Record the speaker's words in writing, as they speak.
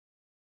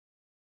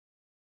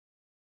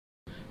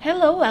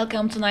Hello,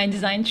 welcome to 9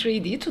 Design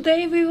 3D.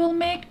 Today we will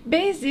make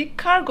basic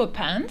cargo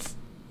pants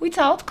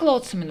without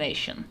cloth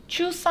simulation.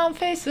 Choose some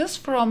faces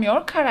from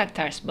your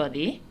character's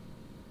body.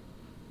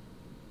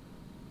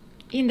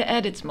 In the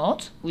edit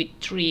mode with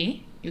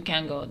 3, you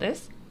can go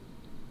this.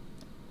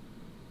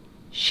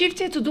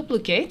 Shift it to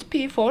duplicate,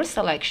 P for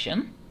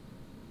selection.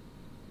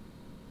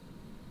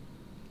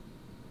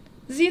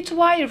 Z to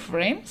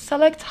wireframe,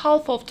 select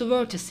half of the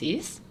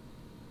vertices.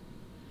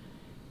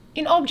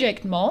 In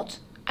object mode,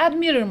 add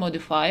mirror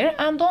modifier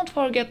and don't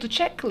forget to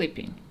check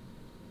clipping.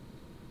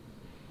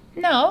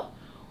 Now,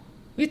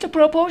 with the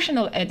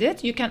proportional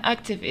edit, you can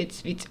activate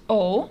it with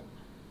O.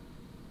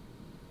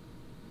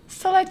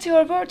 Select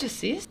your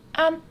vertices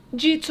and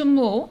G to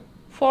move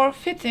for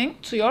fitting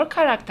to your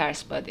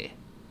character's body.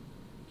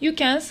 You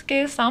can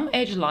scale some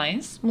edge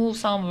lines, move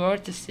some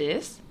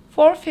vertices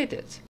for fit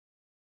it.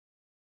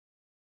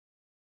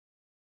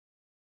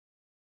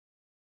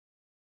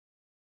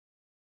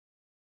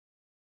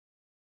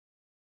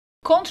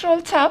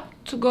 Ctrl Tab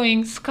to go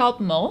in sculpt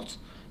mode.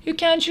 You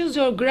can choose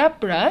your grab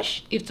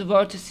brush if the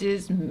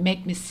vertices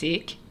make me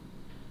sick.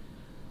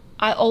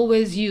 I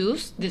always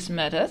use this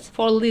method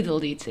for little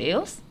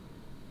details.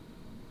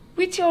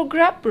 With your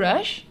grab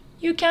brush,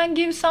 you can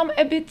give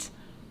a bit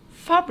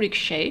fabric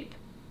shape,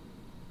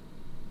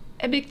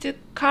 a bit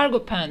cargo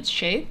pants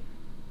shape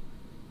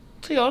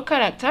to your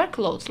character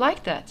clothes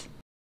like that.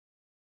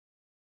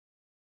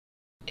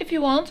 If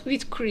you want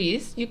with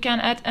crease, you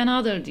can add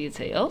another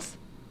details.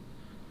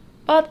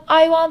 But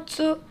I want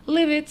to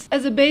leave it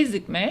as a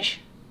basic mesh,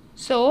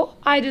 so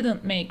I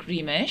didn't make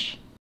remesh.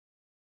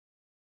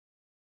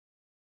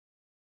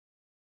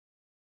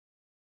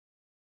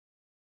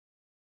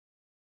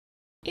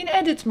 In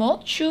edit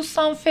mode, choose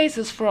some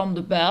faces from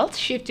the belt,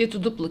 shift it to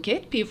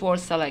duplicate, P for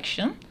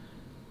selection.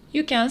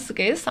 You can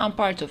scale some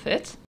part of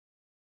it.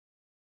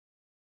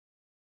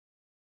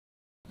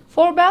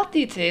 For belt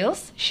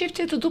details, shift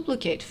it to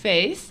duplicate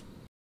face.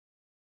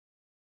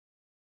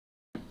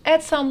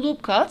 Add some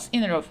loop cuts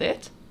inner of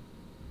it.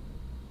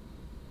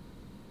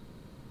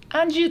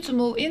 And G to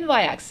move in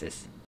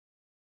y-axis.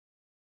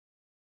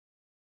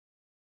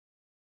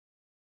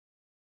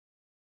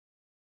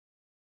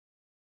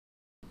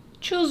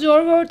 Choose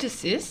your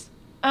vertices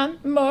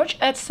and merge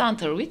at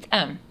center with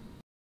M.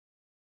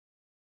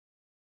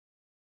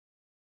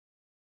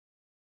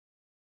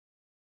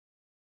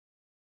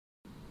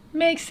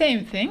 Make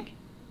same thing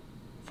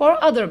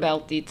for other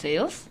belt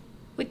details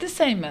with the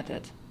same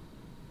method.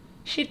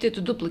 Shift it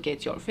to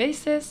duplicate your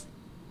faces,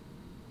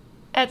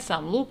 add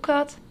some loop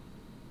cut,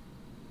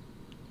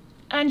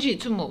 and G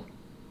to move.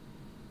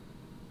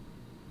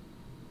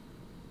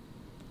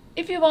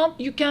 If you want,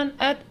 you can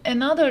add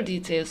another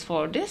details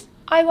for this.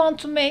 I want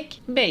to make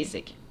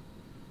basic.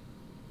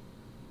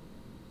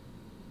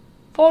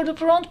 For the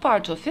front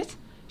part of it,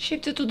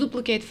 shift it to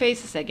duplicate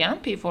faces again,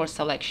 P for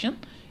selection.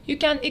 You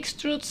can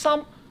extrude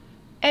some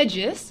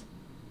edges,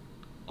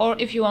 or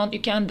if you want, you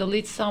can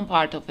delete some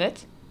part of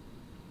it.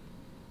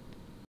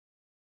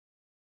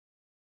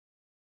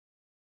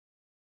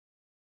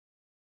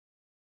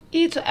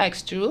 E to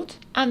extrude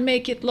and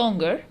make it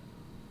longer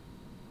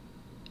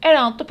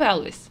around the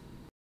pelvis.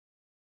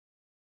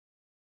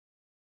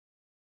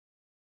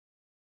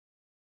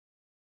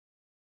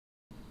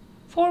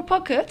 For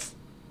pockets,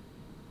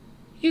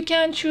 you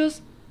can choose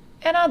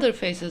another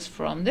faces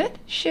from that,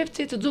 shift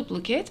it to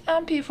duplicate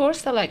and P for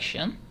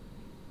selection.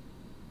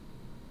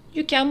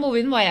 You can move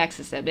in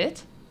y-axis a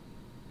bit.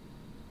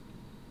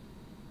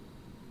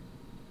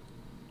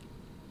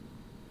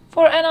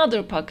 For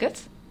another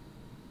pocket,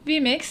 we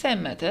make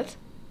same method.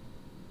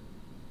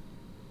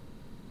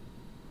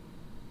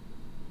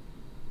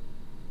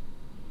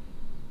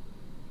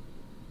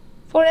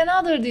 For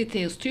another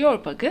details to your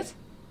pocket,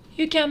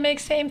 you can make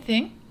same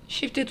thing,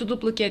 shift it to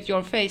duplicate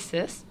your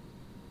faces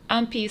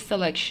and P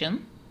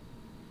selection.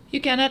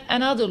 You can add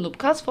another loop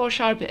cuts for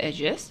sharp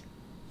edges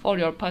for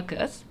your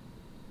pockets.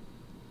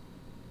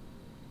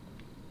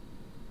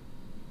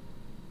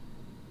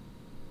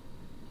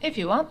 If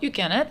you want, you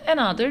can add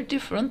another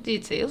different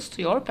details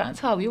to your pants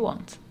how you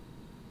want.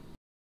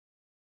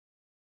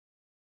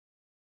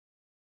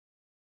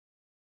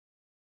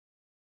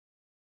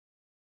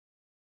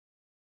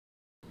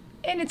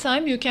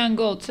 Anytime you can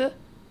go to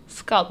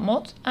sculpt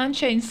mode and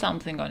change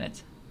something on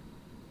it.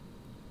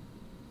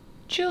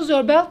 Choose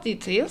your belt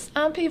details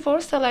and P for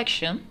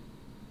selection.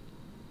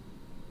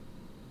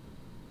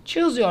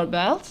 Choose your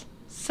belt,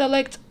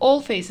 select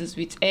all faces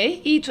with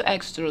A, E to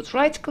extrude,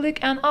 right click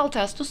and Alt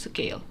S to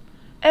scale.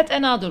 Add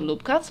another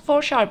loop cut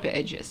for sharp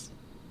edges.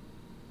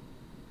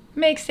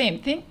 Make same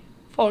thing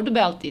for the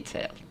belt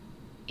detail.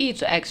 E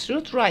to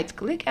extrude, right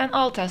click and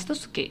Alt S to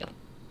scale.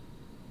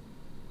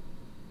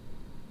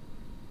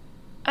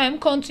 I am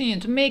continuing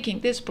to making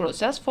this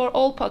process for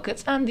all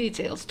pockets and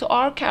details to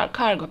our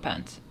cargo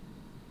pant.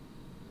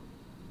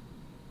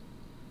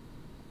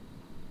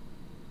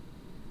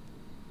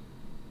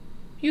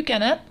 You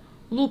can add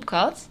loop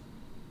cuts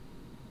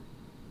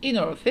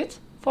inner of it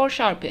for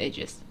sharp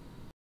edges.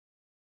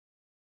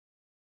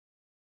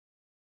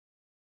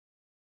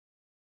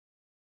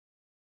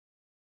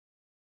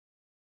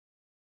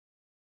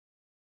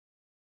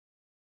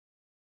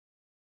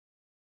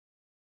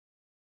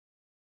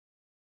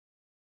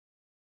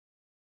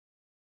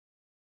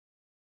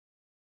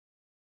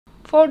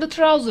 For the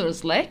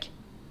trousers leg,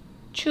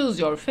 choose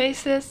your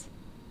faces,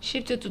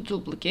 shift it to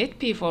duplicate,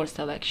 P for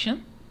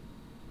selection.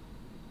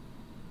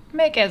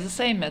 Make as the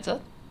same method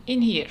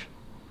in here.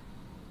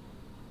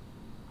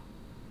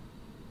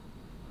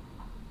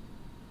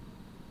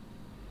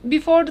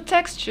 Before the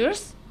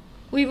textures,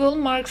 we will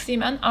mark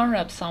seam and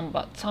unwrap some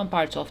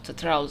part of the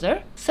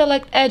trouser.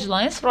 Select edge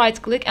lines,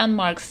 right click and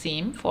mark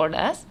seam for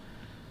that.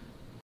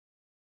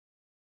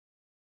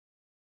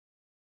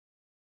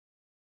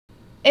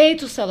 A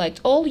to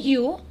select all,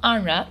 U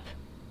unwrap.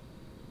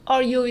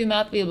 Our UV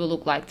mat will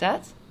look like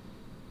that.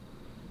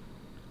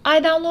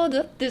 I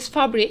downloaded this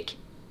fabric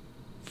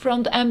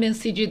from the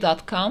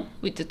ambientcg.com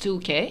with the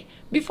 2K.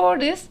 Before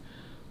this,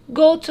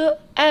 go to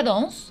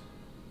add-ons,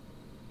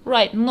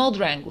 write Node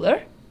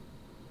Wrangler,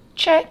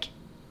 check,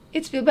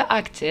 it will be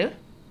active.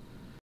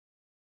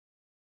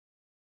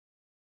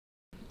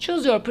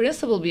 Choose your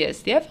principal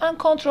BSDF and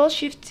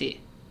Ctrl-Shift-T.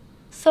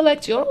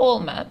 Select your all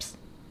maps.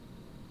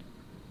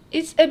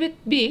 It's a bit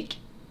big.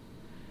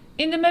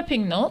 In the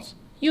mapping nodes,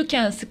 you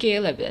can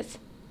scale a bit.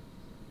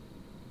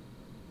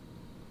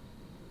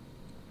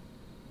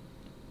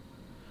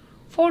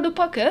 For the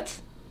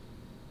pockets,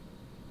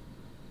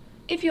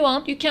 if you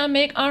want, you can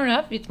make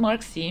unwrap with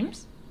mark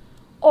seams,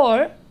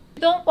 or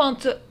if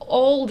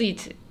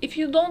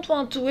you don't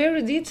want to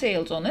very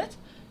detailed on it,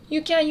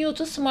 you can use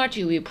the Smart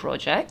UV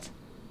project.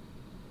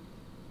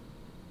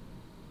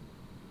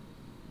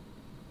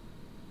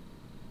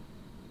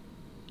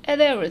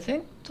 Add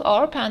everything to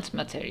our pant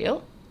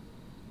material.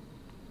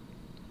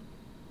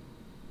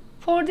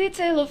 For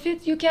detail of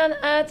it, you can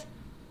add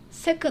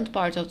second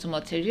part of the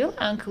material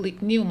and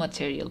click New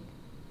Material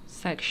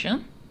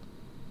section.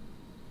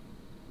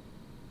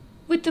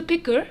 With the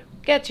picker,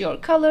 get your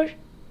color,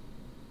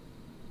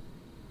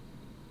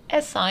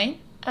 assign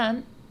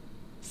and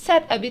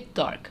set a bit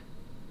dark.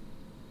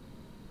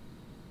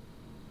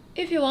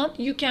 If you want,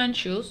 you can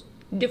choose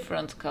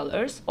different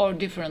colors or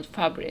different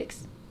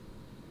fabrics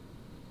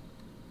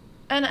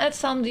and add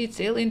some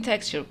detail in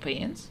texture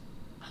paint,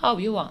 how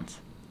you want.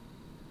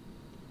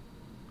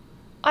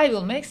 I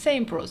will make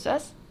same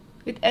process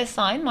with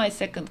assign my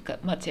second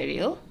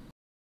material.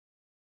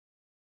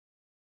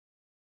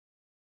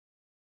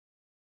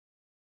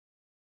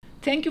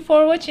 Thank you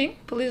for watching.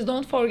 Please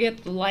don't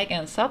forget to like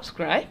and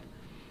subscribe.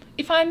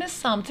 If I missed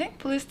something,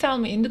 please tell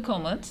me in the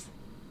comments.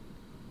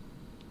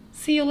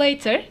 See you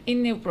later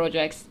in new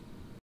projects.